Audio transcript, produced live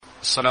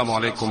السلام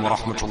عليكم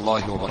ورحمة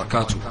الله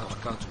وبركاته.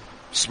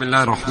 بسم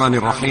الله الرحمن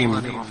الرحيم.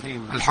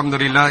 الحمد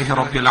لله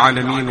رب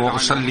العالمين،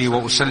 وأصلي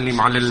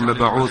وأسلم على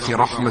المبعوث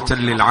رحمة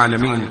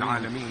للعالمين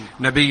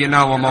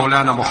نبينا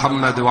ومولانا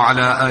محمد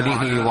وعلى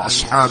آله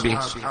وأصحابه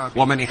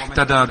ومن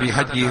اهتدى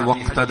بهديه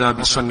واقتدى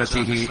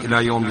بسنته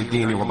إلى يوم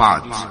الدين،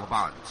 وبعد.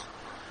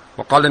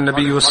 وقال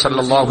النبي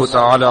صلى الله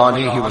تعالى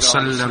عليه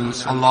وسلم: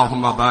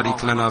 اللهم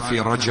بارك لنا في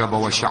رجب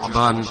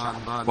وشعبان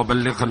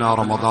وبلغنا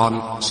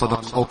رمضان.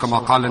 صدق، أو كما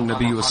قال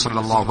النبي صلى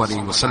الله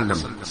عليه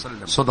وسلم: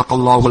 صدق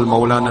الله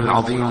المولانا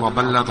العظيم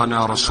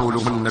وبلغنا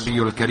رسوله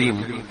النبي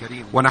الكريم،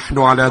 ونحن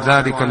على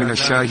ذلك من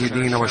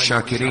الشاهدين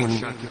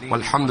والشاكرين،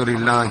 والحمد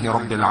لله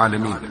رب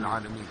العالمين.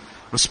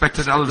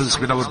 Respected elders,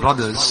 beloved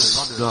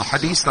brothers, the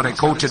hadith that I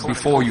quoted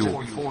before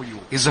you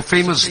is a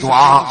famous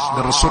dua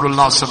that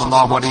Rasulullah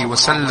sallallahu alaihi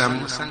wasallam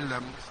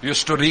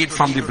used to read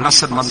from the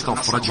blessed month of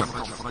Rajab.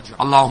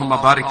 Allahumma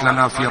barik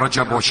lana fi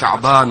Rajab wa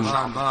Sha'ban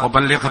wa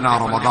ballighna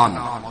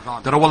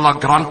Ramadan. That Allah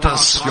grant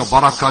us your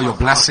barakah, your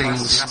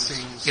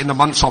blessings in the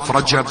months of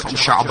Rajab and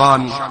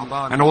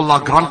Sha'ban, and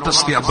Allah grant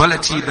us the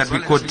ability that we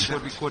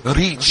could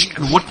reach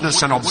and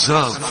witness and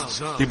observe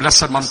the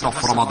blessed month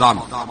of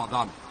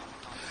Ramadan.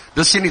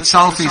 This in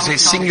itself is a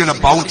singular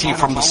bounty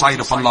from the side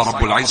of Allah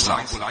Rabbul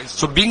Izzah.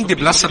 So being the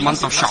blessed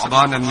month of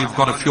Sha'ban, and we've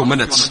got a few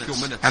minutes,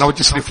 and I was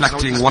just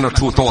reflecting one or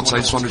two thoughts I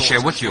just want to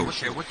share with you.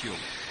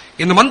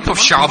 In the month of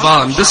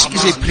Sha'ban, this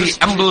is a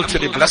preamble to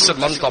the blessed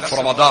month of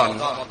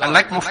Ramadan. And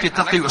like Mufti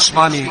Taqi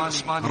Usmani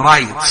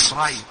writes,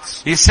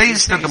 he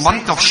says that the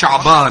month of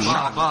Sha'ban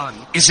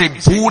is a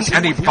boon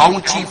and a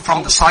bounty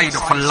from the side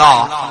of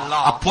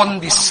Allah upon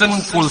the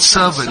sinful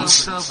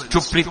servants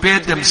to prepare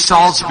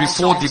themselves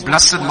before the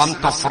blessed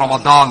month of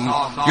Ramadan,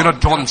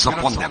 dawns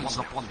upon them.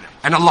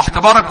 And Allah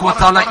Tabarak wa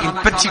Ta'ala in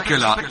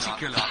particular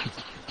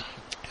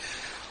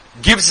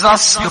gives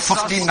us the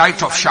 15th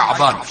night of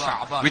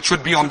Sha'ban, which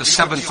would be on the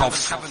 7th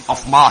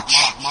of March.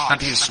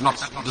 That is not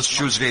this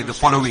Tuesday, the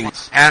following.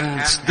 And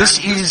this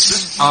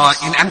is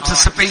in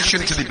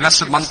anticipation to the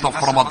blessed month of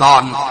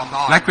Ramadan.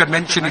 Like we had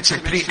mentioned, it's a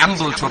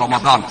preamble to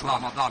Ramadan.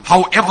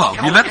 However,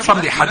 we learn from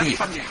the hadith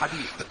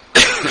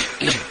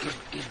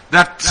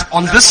that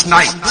on this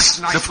night,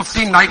 the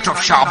 15th night of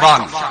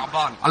Sha'ban,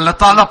 Allah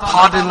Ta'ala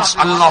pardons,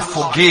 Allah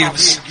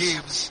forgives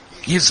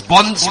His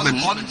bondsmen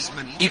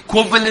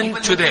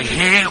equivalent to the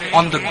hair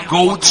on the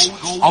goats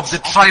of the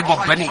tribe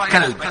of Bani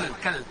Kalb.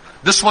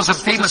 This was a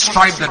famous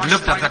tribe that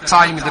lived at that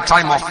time, in the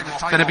time of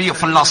the Nabi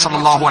of Allah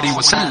sallallahu alaihi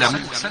wasallam,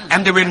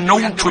 and they were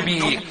known to be,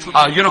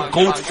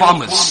 goat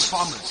farmers.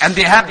 And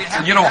they had,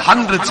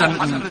 hundreds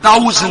and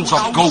thousands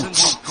of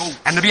goats.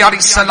 And Nabi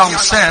alayhi salam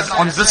said,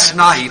 on this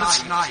night,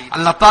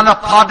 Allah Ta'ala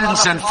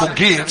pardons and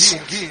forgives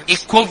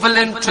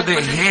equivalent to the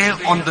hair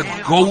on the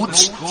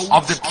goats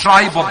of the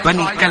tribe of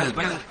Bani Kalb.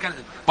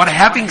 But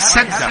having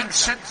said that,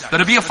 the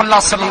Nabi of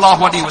Allah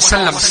sallallahu alaihi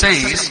wasallam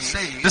says,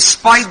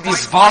 despite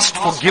this vast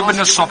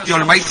forgiveness of the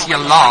Almighty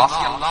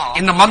Allah,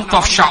 in the month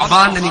of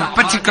Sha'ban, and in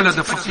particular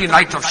the 15th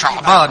night of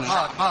Sha'ban,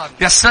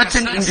 there are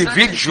certain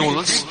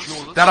individuals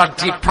that are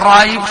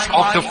deprived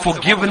of the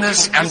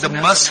forgiveness and the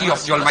mercy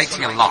of the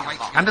Almighty Allah.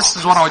 And this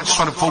is what I just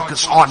want to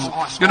focus on.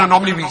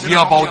 Normally we hear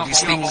about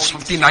these things,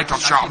 15th night of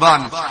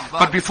Sha'ban,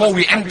 but before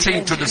we enter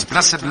into this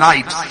blessed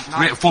night,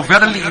 for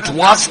verily it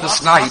was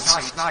this night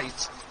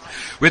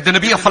where the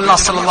Nabi of Allah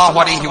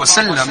sallallahu alayhi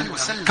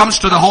wasallam comes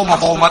to the home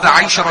of our mother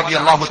Aisha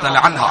radiallahu ta'ala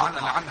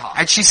anha.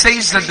 And she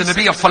says that the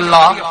Nabi of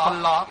Allah,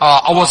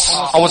 I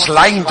was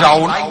lying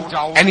down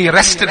and he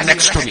rested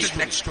next to me.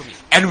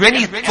 And when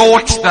he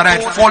thought that I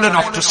had fallen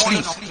off to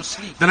sleep,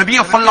 the Nabi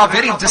of Allah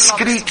very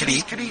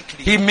discreetly,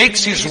 he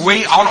makes his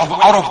way out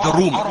of the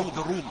room.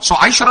 So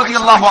Aisha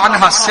radiallahu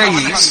anha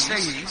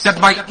says that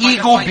my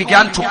ego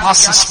began to pass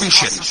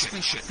suspicion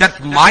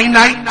that my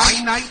night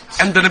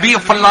and the Nabi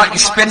of Allah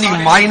is spending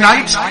my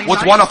night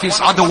with one of his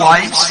other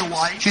wives.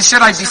 She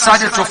said, I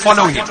decided to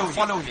follow him.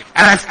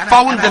 And I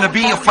found the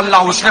Nabi of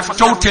Allah was left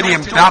totally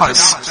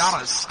embarrassed.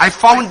 I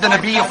found the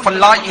Nabi of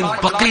Allah in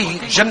Baqi,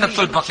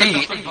 Jannatul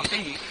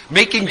Baqi,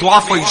 making dua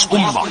for his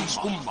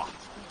ummah.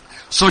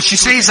 So she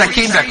says, I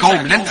came back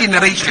home, lengthy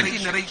narration,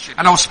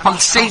 and I was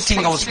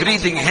pulsating, I was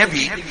breathing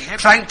heavy,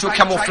 trying to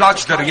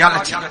camouflage the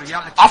reality.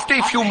 After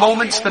a few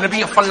moments, the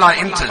Nabi of Allah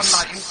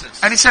enters.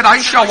 And he said,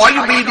 Aisha, why are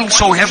you breathing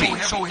so heavy?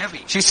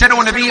 She said,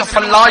 oh Nabi of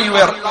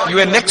Allah, you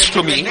were next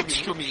to me,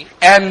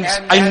 and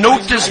I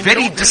noticed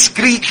very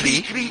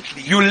discreetly,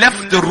 you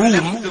left the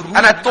room,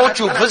 and I thought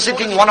you were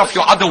visiting one of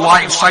your other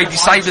wives, so I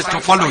decided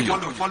to follow you.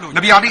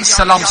 Nabi alayhi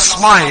salam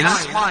smiled,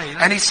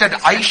 and he said,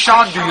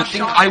 Aisha, do you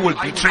think I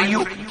will betray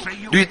you?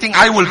 Do you think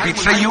I will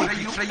betray you?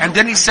 And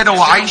then he said, oh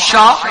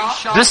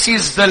Aisha, this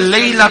is the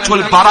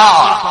Laylatul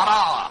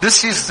Bara.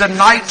 This is the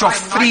night of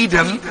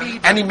freedom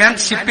and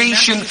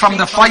emancipation from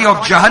the fire of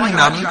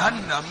Jahannam.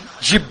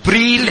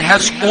 Jibreel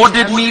has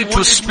ordered me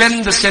to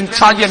spend this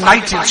entire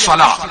night in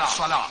Salah.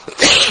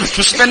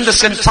 to spend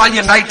this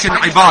entire night in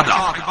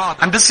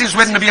ibadah. And this is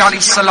when Nabi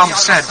alayhi salam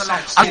said,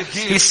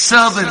 His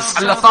servants,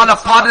 Allah Ta'ala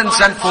pardons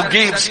and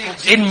forgives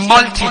in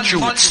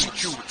multitudes.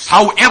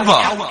 However,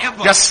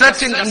 there are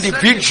certain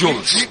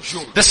individuals,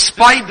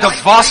 despite the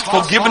vast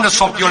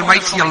forgiveness of the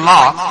Almighty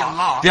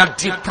Allah, they are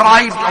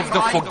deprived of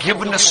the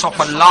forgiveness of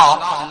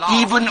Allah,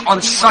 even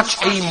on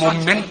such a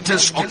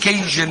momentous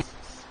occasion.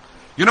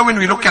 You know, when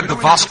we look at the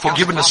vast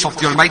forgiveness of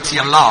the Almighty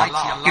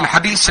Allah, in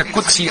Hadith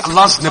Qudsi,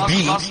 Allah's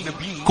Nabi,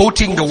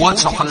 quoting the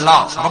words of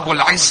Allah, Rabbul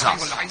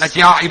Izzah, that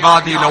Ya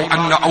ibadi law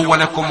anna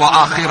awwalakum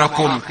wa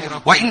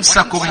akhirakum, wa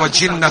insakum wa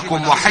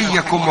jinnakum wa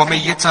hayyakum wa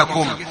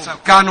mayyitakum,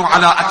 kanu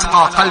ala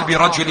atqa qalbi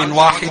rajulin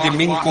wahidin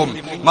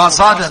minkum, ma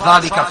zada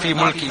dhalika fi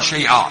mulki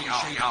shay'a.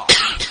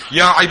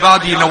 يا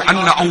عبادي لو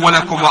أن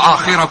أولكم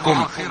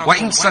وآخركم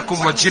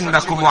وإنسكم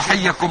وجنكم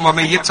وحيكم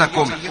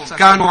وميتكم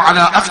كانوا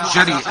على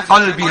أفجر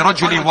قلب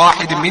رجل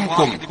واحد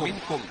منكم.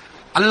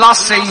 Allah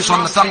says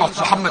on the tongue of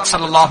Muhammad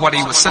sallallahu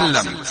alayhi wa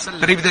sallam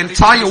that if the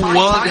entire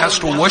world has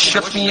to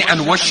worship me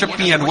and worship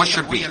me and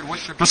worship me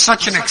to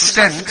such an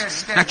extent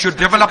that you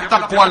develop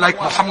taqwa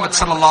like Muhammad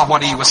sallallahu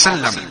alayhi wa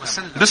sallam,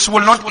 this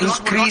will not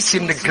increase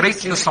in the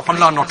greatness of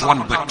Allah not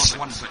one bit.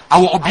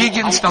 Our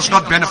obedience does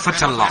not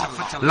benefit Allah.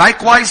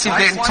 Likewise, if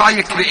the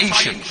entire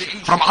creation,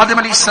 from Adam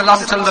alayhi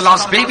salam till the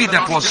last baby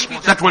that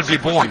will be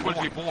born,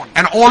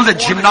 and all the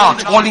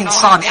jinnat, all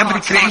insan, every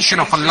creation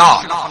of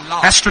Allah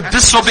has to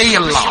disobey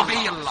Allah,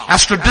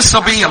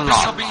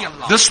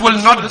 this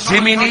will not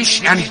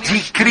diminish and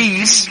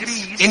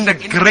decrease in the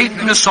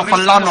greatness of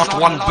Allah not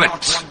one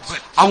bit.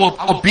 Our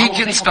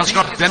obedience does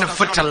not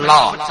benefit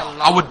Allah.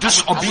 Our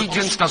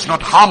disobedience does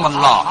not harm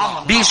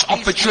Allah. These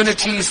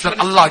opportunities that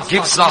Allah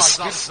gives us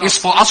is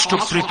for us to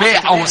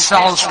prepare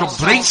ourselves, to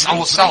brace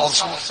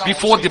ourselves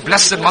before the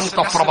blessed month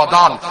of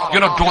Ramadan,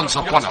 dawns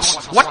upon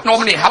us. What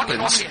normally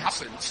happens,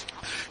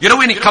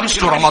 when it comes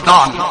to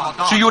Ramadan,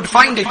 so you would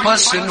find a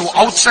person who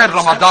outside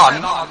Ramadan,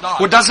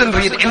 who doesn't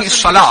read any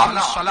salah,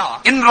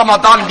 in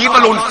Ramadan, leave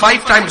alone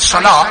 5 times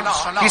salah,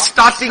 he's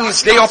starting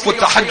his day off with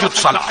tahajjud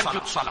salah.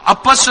 A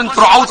person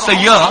throughout the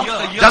year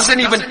doesn't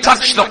even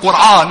touch the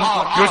Quran.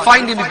 You'll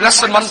find in the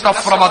blessed month of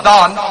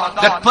Ramadan,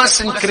 that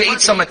person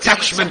creates some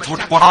attachment with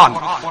Quran.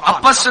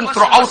 A person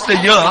throughout the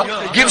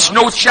year gives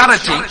no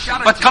charity,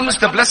 but comes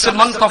the blessed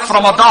month of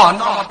Ramadan,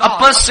 a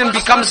person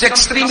becomes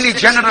extremely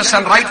generous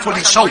and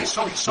rightfully so.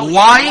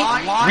 Why?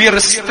 We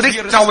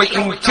restrict our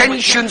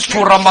intentions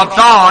to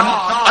Ramadan,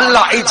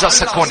 Allah aids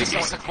us accordingly.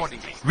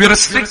 We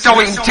restrict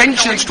our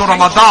intentions to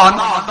Ramadan,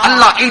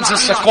 Allah aids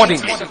us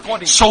accordingly.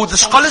 So the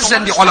scholars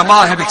and the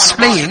ulama have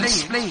explained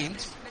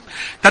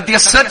that there are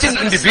certain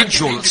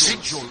individuals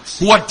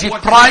who are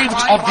deprived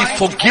of the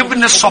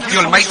forgiveness of the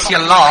Almighty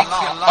Allah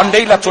on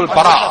Laylatul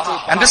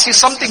Bara. And this is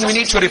something we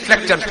need to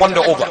reflect and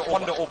ponder over.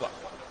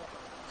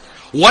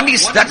 One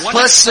is that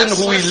person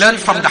who we learn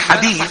from the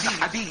hadith,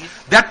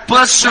 that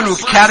person who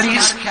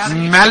carries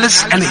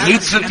malice and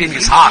hatred in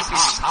his heart.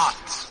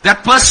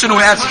 That person who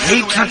has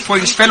hatred for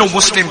his fellow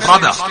Muslim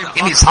brother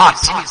in his heart.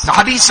 The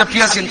hadith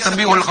appears in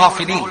Tanbih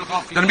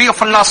al-Ghafilin. The Nabi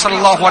of Allah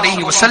sallallahu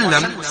alayhi wa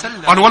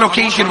sallam on one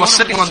occasion was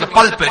sitting on the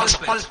pulpit,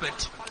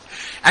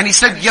 and he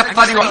said,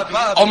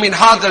 يَطَّلِعُ أَوْ مِنْ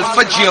هَذَا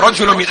الْفَجِّ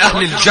رَجُلٌ مِنْ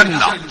أَهْلِ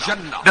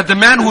الْجَنَّةِ, that the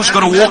man who's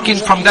going to walk in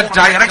from that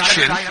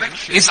direction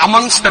is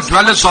amongst the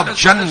dwellers of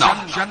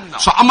Jannah.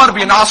 So Amr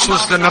bin As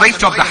was the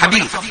narrator of the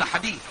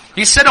hadith.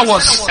 He said, I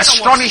was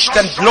astonished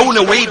and blown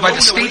away by the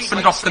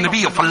statement of the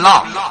Nabi of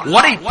Allah.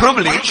 What a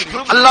privilege.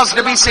 Allah's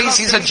Nabi says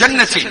he's a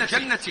Jannati.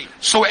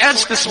 So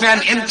as this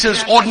man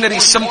enters, ordinary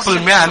simple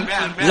man,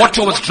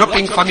 water was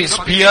dripping from his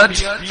beard,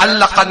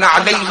 allaqana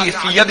alayhi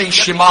fi yadi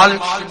shimal,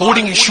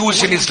 holding his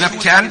shoes in his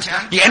left hand.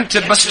 He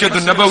entered Masjid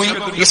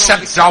al-Nabawi, he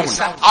sat down.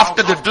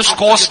 After the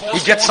discourse, he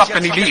gets up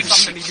and he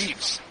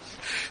leaves.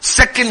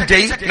 Second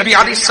day, Nabi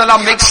alayhi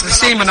salam makes the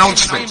same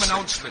announcement,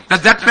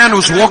 that man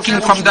who's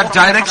walking from that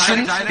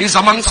direction is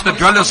amongst the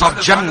dwellers of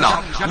Jannah.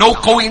 No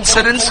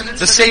coincidence,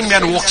 the same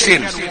man walks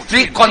in.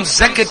 3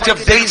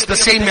 consecutive days, the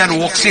same man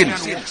walks in.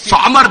 So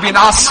Amr bin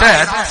As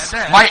said,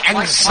 my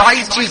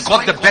anxiety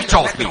got the better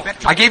of me.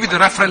 I gave you the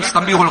reference,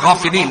 Tanbih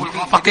al-Ghafilin.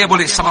 Faqih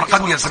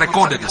al-Samarqandi has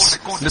recorded this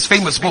in this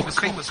famous book.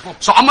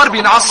 So Amr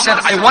bin As said,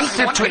 I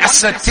wanted to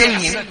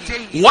ascertain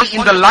what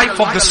in the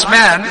life of this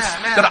man,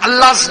 that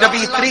Allah's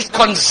Nabi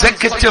 3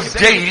 consecutive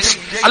days,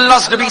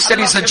 Allah's Nabi said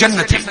he's a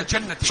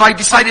Jannati. So I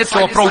decided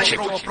to approach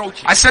him.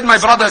 I said, my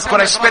brother,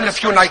 could I spend a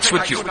few nights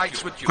with you?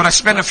 Could I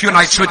spend a few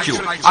nights with you?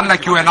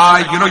 Unlike you and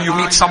I, you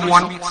meet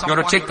someone, you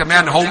want to take the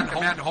man home,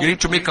 you need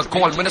to make a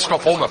call, Minister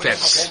of Home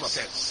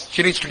Affairs.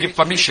 She needs to give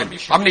permission.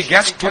 How many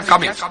guests? 2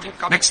 coming.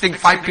 Next thing,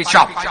 5 pitch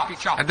up.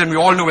 And then we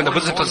all know when the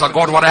visitors are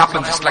gone, what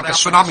happens? It's like a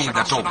tsunami in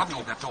that home.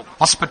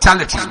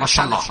 Hospitality,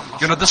 mashallah.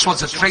 This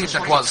was a trait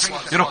that was,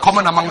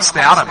 common amongst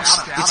the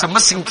Arabs. It's a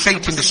missing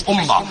trait in this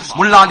ummah.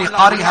 Mullah Ali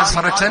Qari has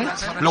written,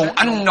 لو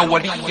أن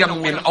وليا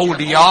من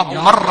أولياء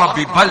مر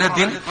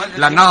ببلد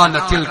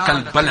لنال تلك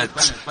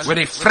البلد. When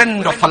a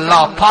friend of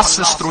Allah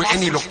passes through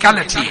any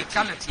locality,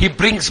 he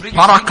brings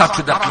barakah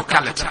to that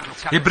locality.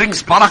 He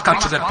brings barakah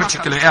to that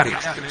particular area.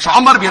 So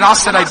Amr bin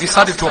As said, I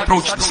decided to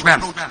approach this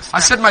man. I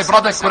said, my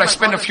brother, could I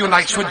spend a few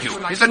nights with you?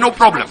 He said, no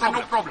problem.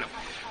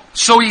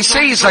 So he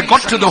says, I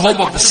got to the home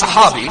of the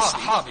Sahabi,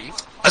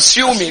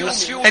 assuming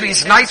that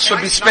his nights would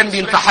be spent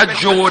in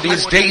tahajjud,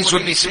 his days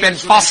would be spent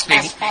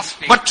fasting.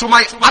 But to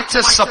my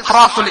utter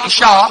sakratul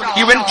isha,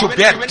 he went to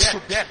bed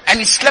and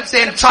he slept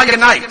the entire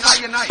night.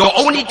 The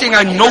only thing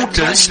I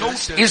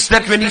noticed is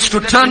that when he used to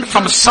turn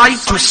from side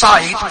to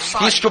side,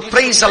 he used to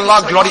praise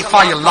Allah,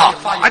 glorify Allah.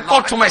 I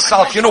thought to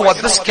myself, you know what,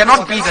 this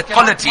cannot be the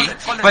quality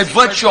by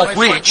virtue of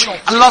which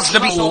Allah's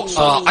Nabi,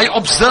 I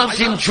observed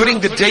him during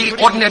the day,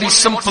 ordinary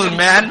simple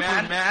man.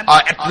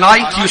 At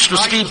night he used to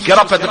sleep, get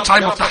up at the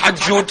time of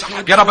tahajjud,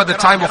 get up at the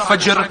time of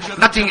Fajr,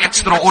 nothing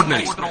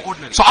extraordinary.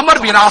 So Amr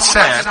bin As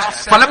said,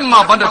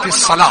 فَلَمَّا بَدَتِ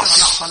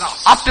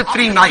الصَّلَاةِ After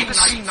 3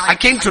 nights, I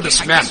came to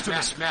this man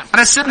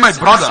and I said, my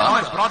brother,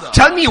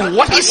 tell me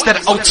what is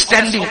that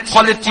outstanding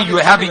quality you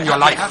have in your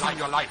life?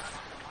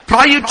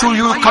 Prior to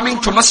you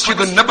coming to Masjid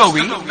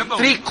al-Nabawi,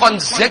 3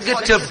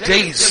 consecutive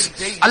days,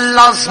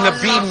 Allah's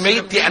Nabi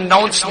made the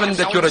announcement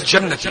that you're a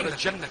Jannati.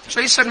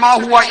 So he said, Ma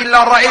huwa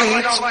illa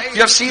ra'ayt.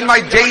 You have seen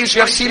my days,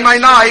 you have seen my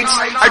nights.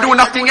 I do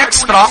nothing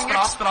extra.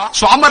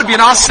 So Amr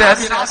bin As said,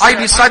 I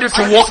decided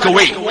to walk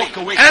away.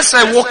 As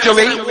I walked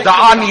away, the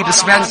army,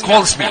 this man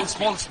calls me.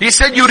 He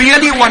said, you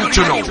really want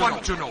to know?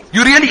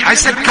 You really? I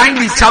said,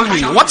 kindly tell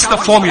me, what's the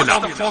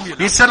formula?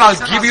 He said, I'll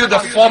give you the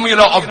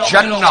formula of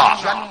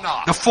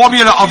Jannah. The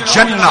formula of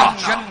Jannah.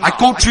 I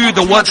quote to you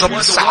the words of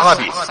the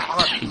Sahabi.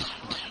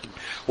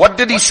 What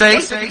did he say?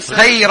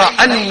 غَيْرَ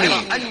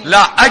أَنِّي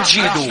لَا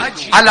أَجِدُ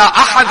عَلَى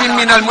أَحَدٍ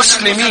مِّنَ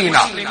الْمُسْلِمِينَ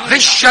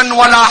غِشًّا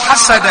وَلَا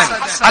حَسَدًا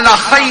عَلَى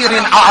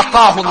خَيْرٍ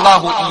أَعْطَاهُ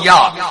اللَّهُ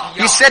إِيَّاهُ.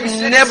 He said,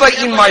 never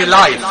in my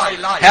life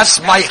has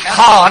my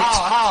heart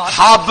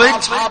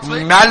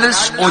harbored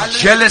malice or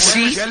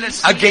jealousy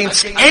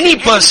against any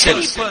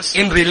person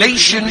in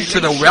relation to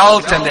the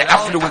wealth and the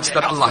affluence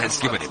that Allah has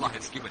given him.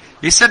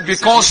 He said,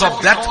 because of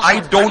that,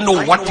 I don't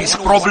know what his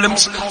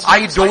problems,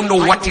 I don't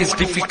know what his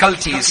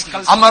difficulties.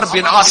 Amr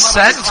bin As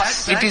said,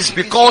 it is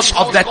because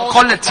of that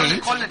quality,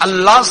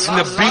 Allah's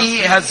Nabi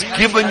has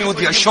given you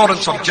the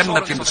assurance of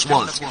Jannah in this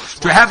world.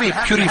 To have a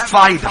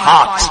purified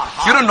heart.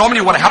 You know,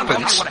 normally what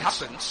happens,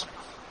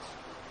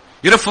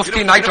 you know,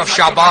 15th night of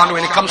Shaban,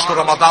 when it comes to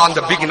Ramadan,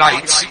 the big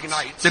nights,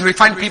 then we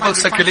find people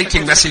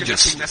circulating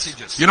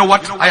messages. You know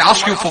what? I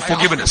ask you for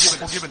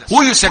forgiveness. Who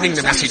are you sending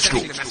the message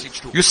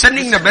to? You're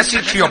sending the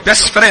message to your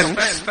best friend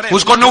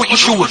who's got no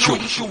issue with you.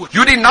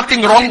 You did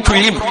nothing wrong to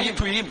him,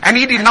 and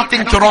he did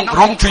nothing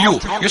wrong to you.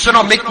 You should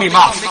not make me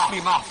laugh.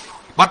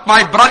 But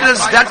my brothers,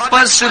 that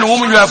person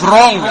whom you have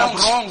wronged,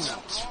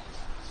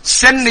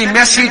 send a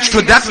message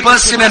to that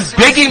person and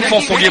beg him for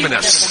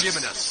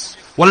forgiveness.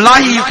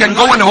 Wallahi, you can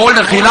go and hold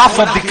a khilaf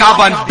of the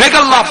Kaaba and beg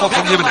Allah for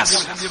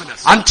forgiveness.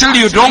 Until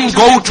you don't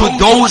go to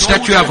those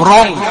that you have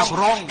wronged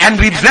and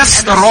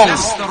redress the wrong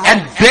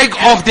and beg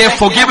of their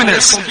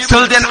forgiveness,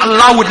 till then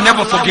Allah would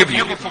never forgive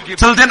you.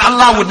 Till then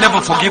Allah would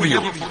never forgive you.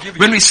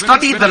 When we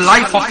study the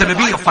life of the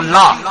Nabi of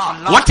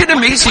Allah, what an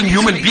amazing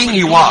human being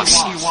he was.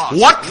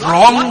 What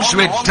wrongs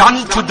were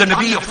done to the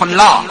Nabi of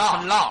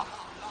Allah.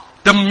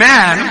 The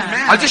man,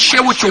 I'll just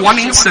share with you one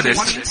incident.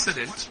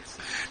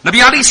 Nabi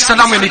alayhi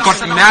salam, when he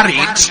got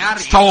married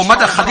to our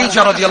mother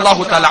Khadija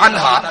radiallahu ta'ala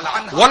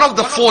anha, one of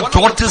the 4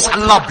 daughters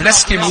Allah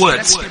blessed him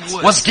with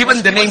was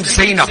given the name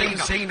Zainab.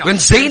 When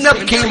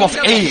Zainab came of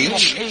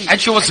age and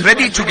she was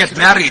ready to get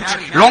married,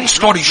 long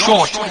story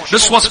short,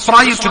 this was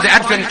prior to the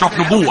advent of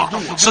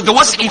Nubuwah. So there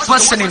was a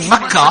person in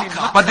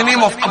Mecca by the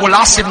name of Abu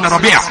al-As ibn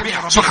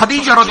Rabi'. So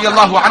Khadija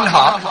radiallahu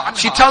anha,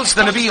 she tells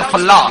the Nabi of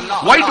Allah,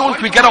 why don't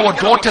we get our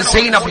daughter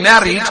Zainab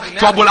married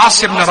to Abu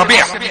al-As ibn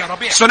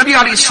Rabi'? So Nabi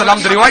alayhi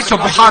salam, the riwayat of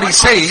Bukhari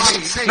says,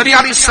 Nabi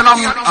alayhi salam,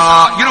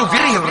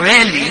 very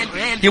rarely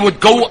he would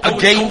go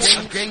against,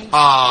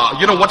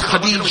 what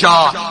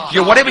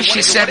Khadija, whatever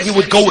she said, he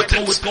would go with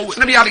it. So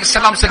Nabi alayhi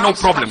salam said, no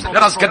problem,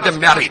 let us get them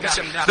married.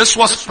 This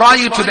was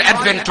prior to the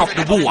advent of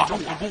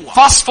Nubuwah.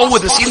 Fast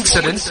forward this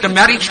incident, the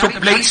marriage took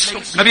place,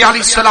 Nabi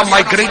alayhi salam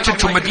migrated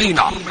to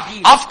Medina.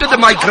 After the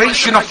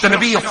migration of the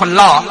Nabi of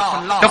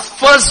Allah, the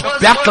first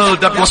battle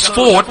that was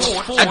fought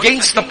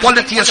against the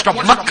polytheists of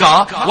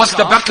Mecca was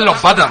the battle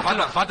of Badr.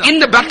 In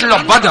the battle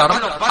of Badr,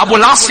 Abu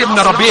al-As ibn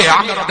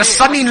Rabi', the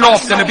son-in-law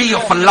of the Nabi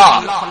of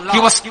Allah, he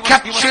was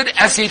captured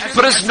as a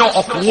prisoner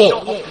of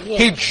war.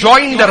 He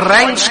joined the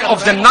ranks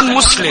of the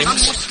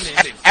non-Muslims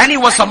and he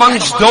was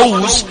amongst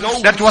those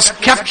that was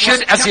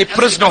captured as a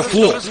prisoner of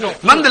war.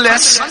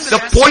 Nonetheless, the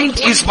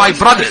point is, my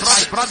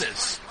brothers,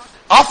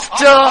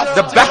 after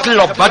the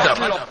battle of Badr,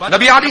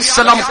 Nabi alayhi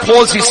salam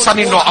calls his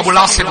son-in-law Abu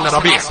al-As ibn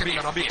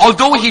Rabi'.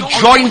 Although he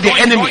joined the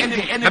enemy,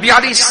 Nabi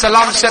alayhi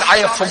salam said,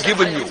 I have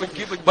forgiven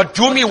you. But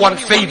do me one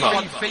favor.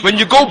 When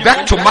you go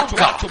back to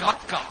Makkah,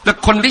 the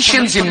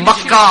conditions in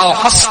Makkah are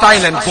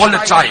hostile and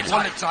volatile.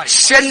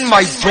 Send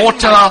my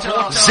daughter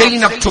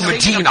Zainab to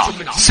Medina.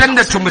 Send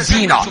her to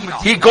Medina.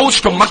 He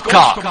goes to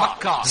Makkah.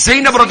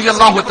 Zainab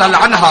radiallahu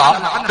ta'ala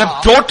anha, the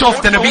daughter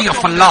of the Nabi of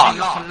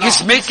Allah,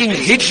 is making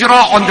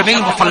hijrah on the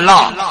name of Allah.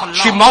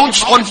 She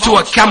mounts onto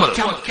a camel.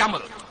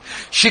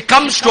 She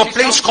comes to a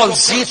place called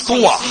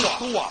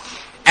Zituah.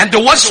 And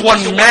there was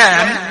one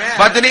man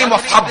by the name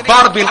of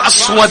Habbar bin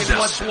Aswad.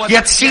 He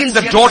had seen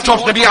the daughter of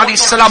Nabi alayhi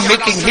salam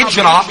making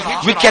hijrah.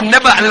 We can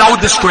never allow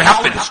this to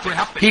happen.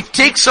 He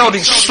takes out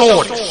his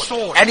sword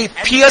and he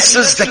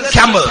pierces the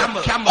camel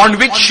on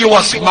which she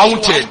was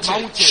mounted.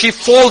 She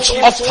falls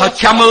off her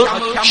camel.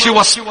 She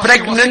was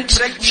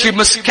pregnant. She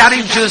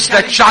miscarriages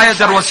the child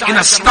that was in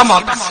her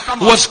stomach,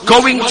 was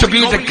going to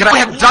be the grand. Who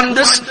had done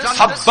this?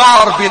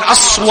 Habbar bin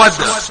Aswad.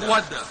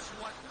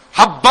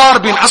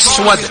 Habbar bin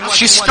Aswad,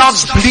 she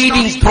starts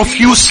bleeding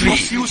profusely.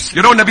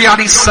 You know, Nabi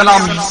alayhi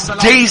salam,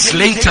 days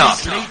later,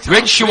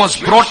 when she was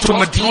brought to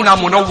Medina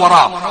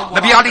Munawwara,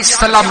 Nabi alayhi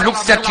salam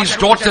looked at his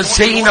daughter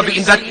Zainab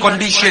in that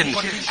condition,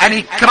 and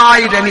he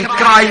cried and he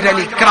cried and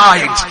he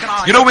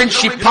cried. You know, when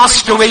she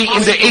passed away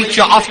in the 8th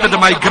year after the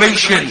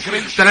migration,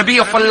 the Nabi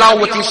of Allah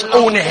with his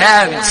own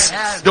hands,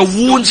 the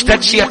wounds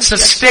that she had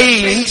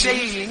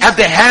sustained at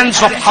the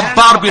hands of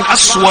Habbar bin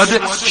Aswad,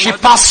 she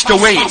passed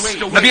away.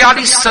 Nabi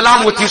alayhi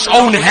salam with his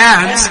own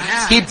hands,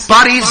 he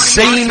buried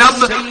Zainab,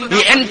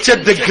 he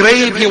entered the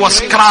grave, he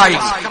was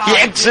crying, he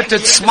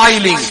exited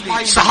smiling.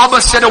 Sahaba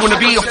said, "Oh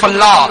Nabi of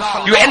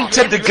Allah, you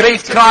entered the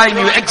grave crying,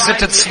 you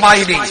exited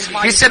smiling."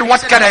 He said,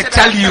 "What can I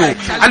tell you?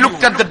 I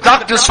looked at the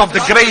darkness of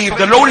the grave,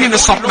 the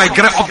loneliness of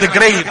the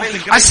grave.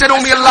 I said,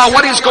 oh my Allah,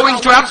 what is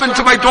going to happen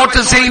to my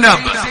daughter Zainab?"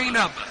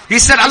 He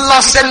said,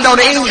 Allah sent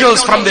down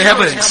angels from the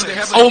heavens.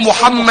 "Oh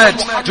Muhammad,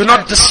 do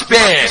not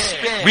despair.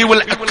 We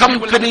will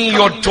accompany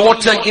your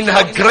daughter in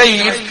her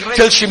grave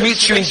till she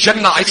meets you in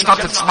Jannah." I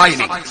started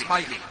smiling.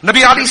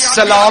 Nabi alayhi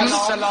salam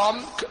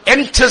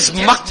enters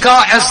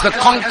Makkah as the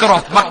conqueror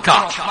of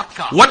Makkah.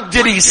 What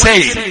did he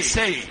say?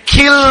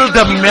 "Kill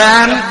the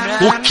man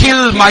who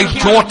killed my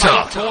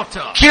daughter.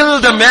 Kill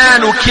the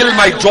man who killed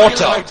my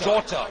daughter."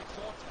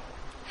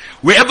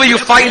 Wherever you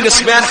find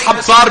this man,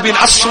 Habbar bin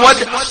Aswad,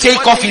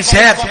 take off his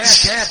head.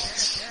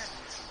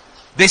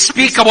 They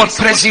speak about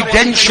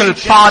presidential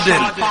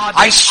pardon.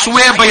 I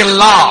swear by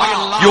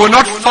Allah, you will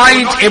not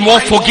find a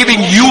more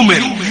forgiving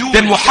human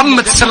than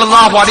Muhammad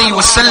sallallahu alaihi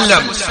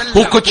wasallam,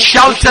 who could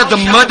shelter the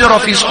murder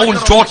of his own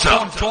daughter.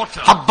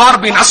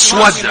 Habbar bin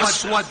Aswad.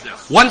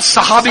 One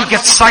Sahabi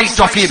gets sight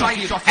of him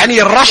and he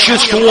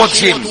rushes towards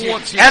him.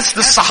 As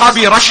the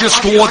Sahabi rushes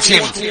towards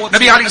him,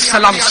 Nabi alayhi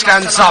salam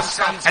stands up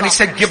and he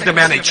said, "Give the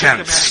man a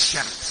chance.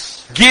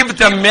 Give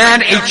the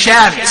man a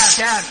chance."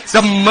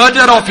 The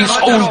murder of his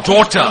own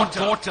daughter.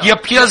 He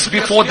appears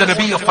before the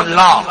Nabi of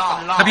Allah.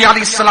 Nabi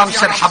alayhi salam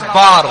said,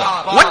 "Habbar,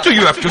 what do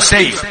you have to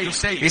say?"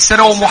 He said,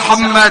 "Oh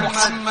Muhammad,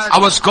 I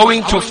was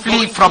going to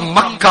flee from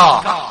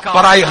Makkah,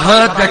 but I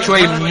heard that you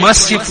are a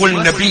merciful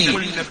Nabi.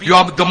 You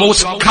are the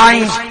most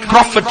kind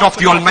prophet of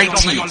the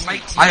Almighty.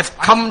 I have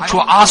come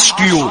to ask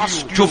you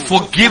to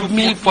forgive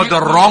me for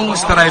the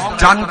wrongs that I have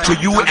done to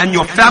you and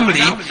your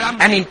family,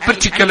 and in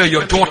particular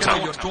your daughter."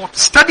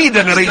 Study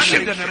the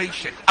narration.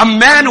 A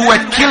man who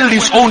had killed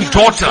his own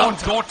daughter.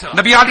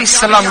 Nabi alayhi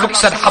salam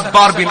looks at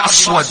Habbar bin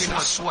Aswad.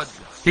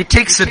 He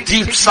takes a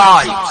deep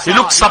sigh. He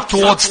looks up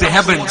towards the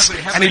heavens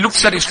and he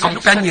looks at his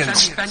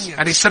companions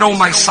and he said, "Oh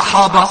my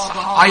Sahaba,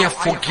 I have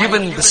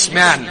forgiven this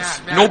man.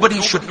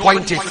 Nobody should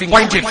point a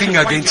finger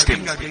against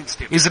him."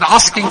 Is it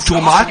asking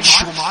too much?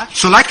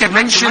 So like I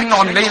mentioned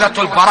on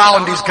Laylatul Bara,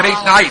 on these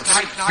great nights,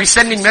 we're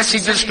sending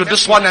messages to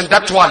this one and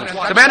that one.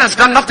 The man has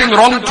done nothing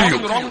wrong to you.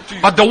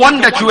 But the one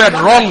that you had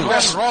wronged,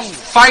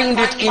 find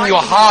it in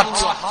your heart.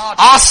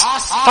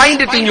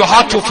 Find it in your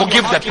heart to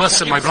forgive that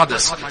person, my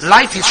brothers.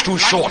 Life is too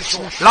short.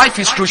 Life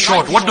is too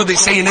short. What do they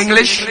say in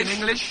English?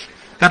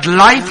 That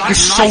life is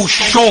so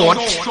short,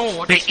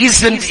 there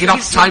isn't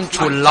enough time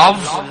to love.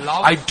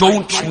 I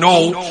don't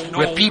know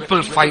where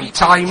people find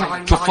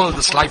time to fill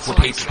this life with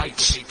hatred.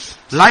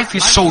 Life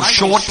is so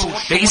short,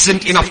 there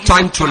isn't enough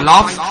time to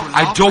love.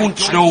 I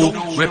don't know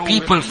where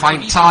people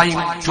find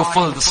time to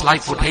fill this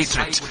life with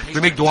hatred.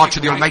 We make dua to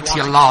the Almighty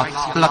Allah.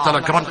 Allah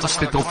Ta'ala grant us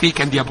the tawfiq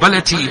and the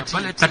ability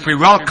that we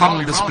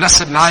welcome this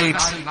blessed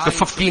night, the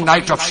 15th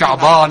night of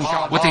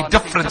Sha'ban, with a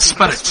different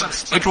spirit.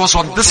 It was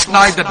on this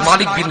night that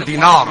Malik bin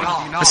Dinar,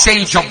 the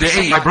sage of the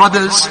age, my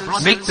brothers,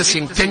 make this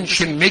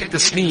intention, make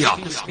this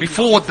niyyah.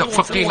 Before the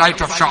 15th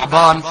night of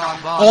Sha'ban,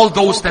 all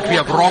those that we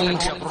have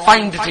wronged,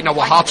 find it in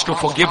our hearts to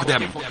forgive them.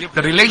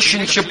 The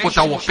relationship with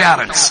our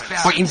parents.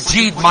 For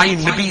indeed my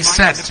Nabi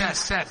said,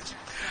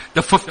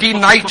 the 15th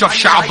night of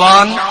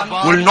Sha'ban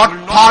will not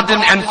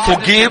pardon and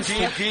forgive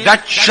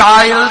that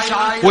child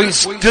who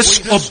is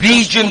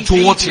disobedient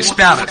towards his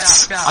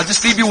parents. I'll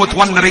just leave you with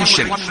one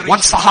narration. One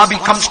Sahabi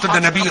comes to the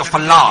Nabi of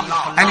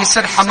Allah and he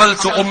said,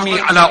 "Hamaltu ummi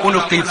ala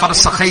unuqi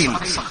farsakhain."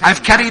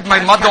 I've carried my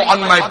mother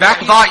on my back,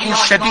 da'in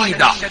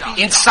shadida,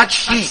 in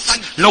such heat.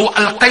 لو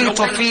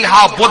ألقيت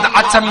فيها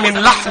بضعة من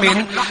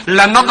لحم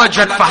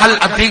لنضجت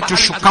فهل أديت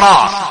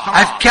شكرا.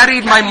 I've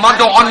carried my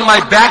mother on my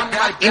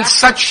back in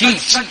such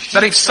heat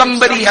that if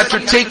somebody had to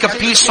take a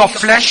piece of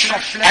flesh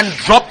and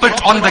drop it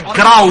on the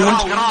ground,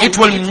 it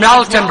will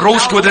melt and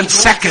roast within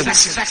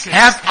seconds.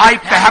 Have I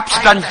perhaps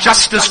done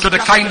justice to the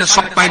kindness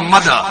of my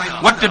mother?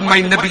 What did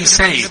my Nabi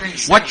say?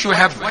 What you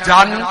have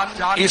done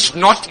is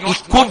not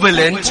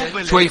equivalent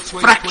to a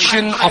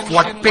fraction of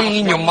what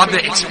pain your mother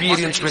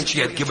experienced when she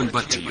had given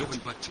birth to you.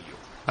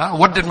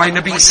 What did my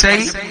Nabi say?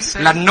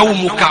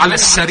 لَنَوْمُكَ عَلَى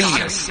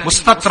السَّرِيرِ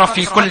مُسْتَطْرَفْ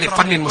فِي كُلِّ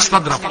فَنٍ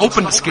مُسْتَدْرَفْ.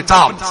 Open this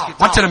kitab.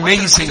 What an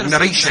amazing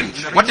narration.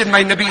 What did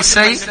my Nabi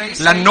say?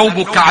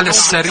 لَنَوْمُكَ عَلَى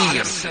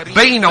السَّرِيرِ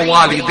بَيْنَ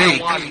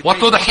وَالِدَيْكَ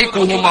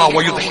وَتُضْحِكُهُمَا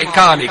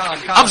وَيُضْحِكَانِكَ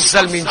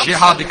أَفْزَلْ مِنْ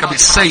جِهَادِكَ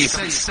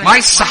بِالسَّيْفِ. My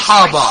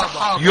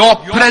Sahaba, your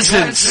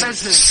presence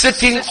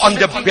sitting on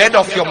the bed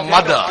of your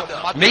mother,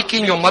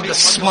 making your mother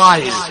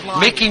smile,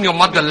 making your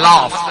mother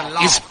laugh,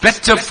 is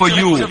better for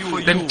you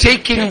than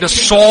taking the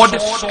sword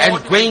and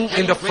going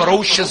in the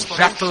ferocious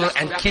battle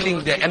and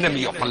killing the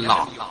enemy of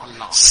Allah.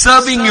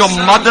 Serving your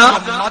mother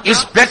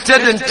is better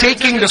than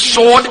taking the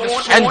sword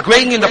and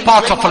going in the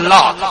path of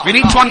Allah. We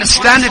need to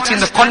understand it in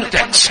the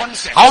context.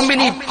 How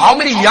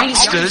many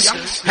youngsters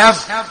have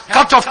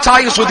cut off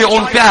ties with their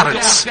own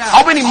parents?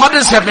 How many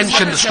mothers have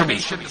mentioned this to me?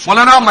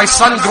 Maulana, my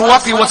son grew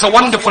up, he was a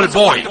wonderful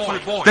boy.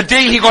 The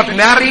day he got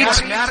married,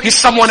 he's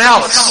someone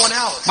else.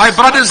 My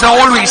brothers are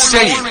always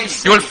saying,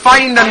 you will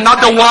find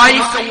another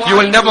wife, you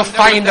will never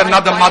find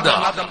another mother.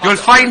 You will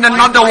find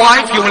another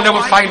wife, you will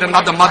never find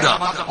another mother.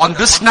 On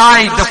this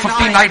night, the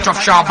 15th night of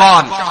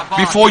Sha'ban,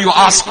 before you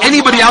ask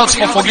anybody else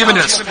for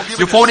forgiveness,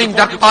 you're phoning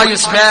that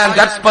pious man,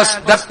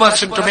 that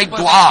person to make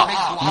dua.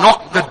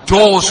 Knock the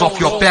doors of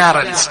your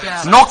parents.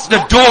 Knock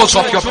the doors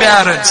of your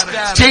parents.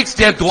 Take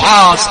their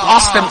du'as.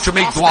 Ask them to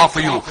make dua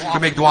for you. To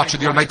make dua to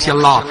the Almighty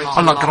Allah.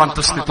 Allah grant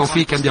us the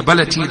tawfiq and the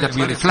ability that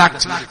we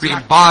reflect, we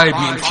imbibe,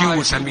 we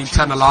infuse and we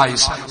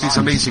internalize these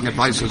amazing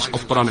advices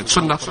of Quran and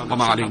Sunnah. Wa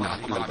ma alayna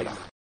illa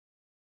al-balagh.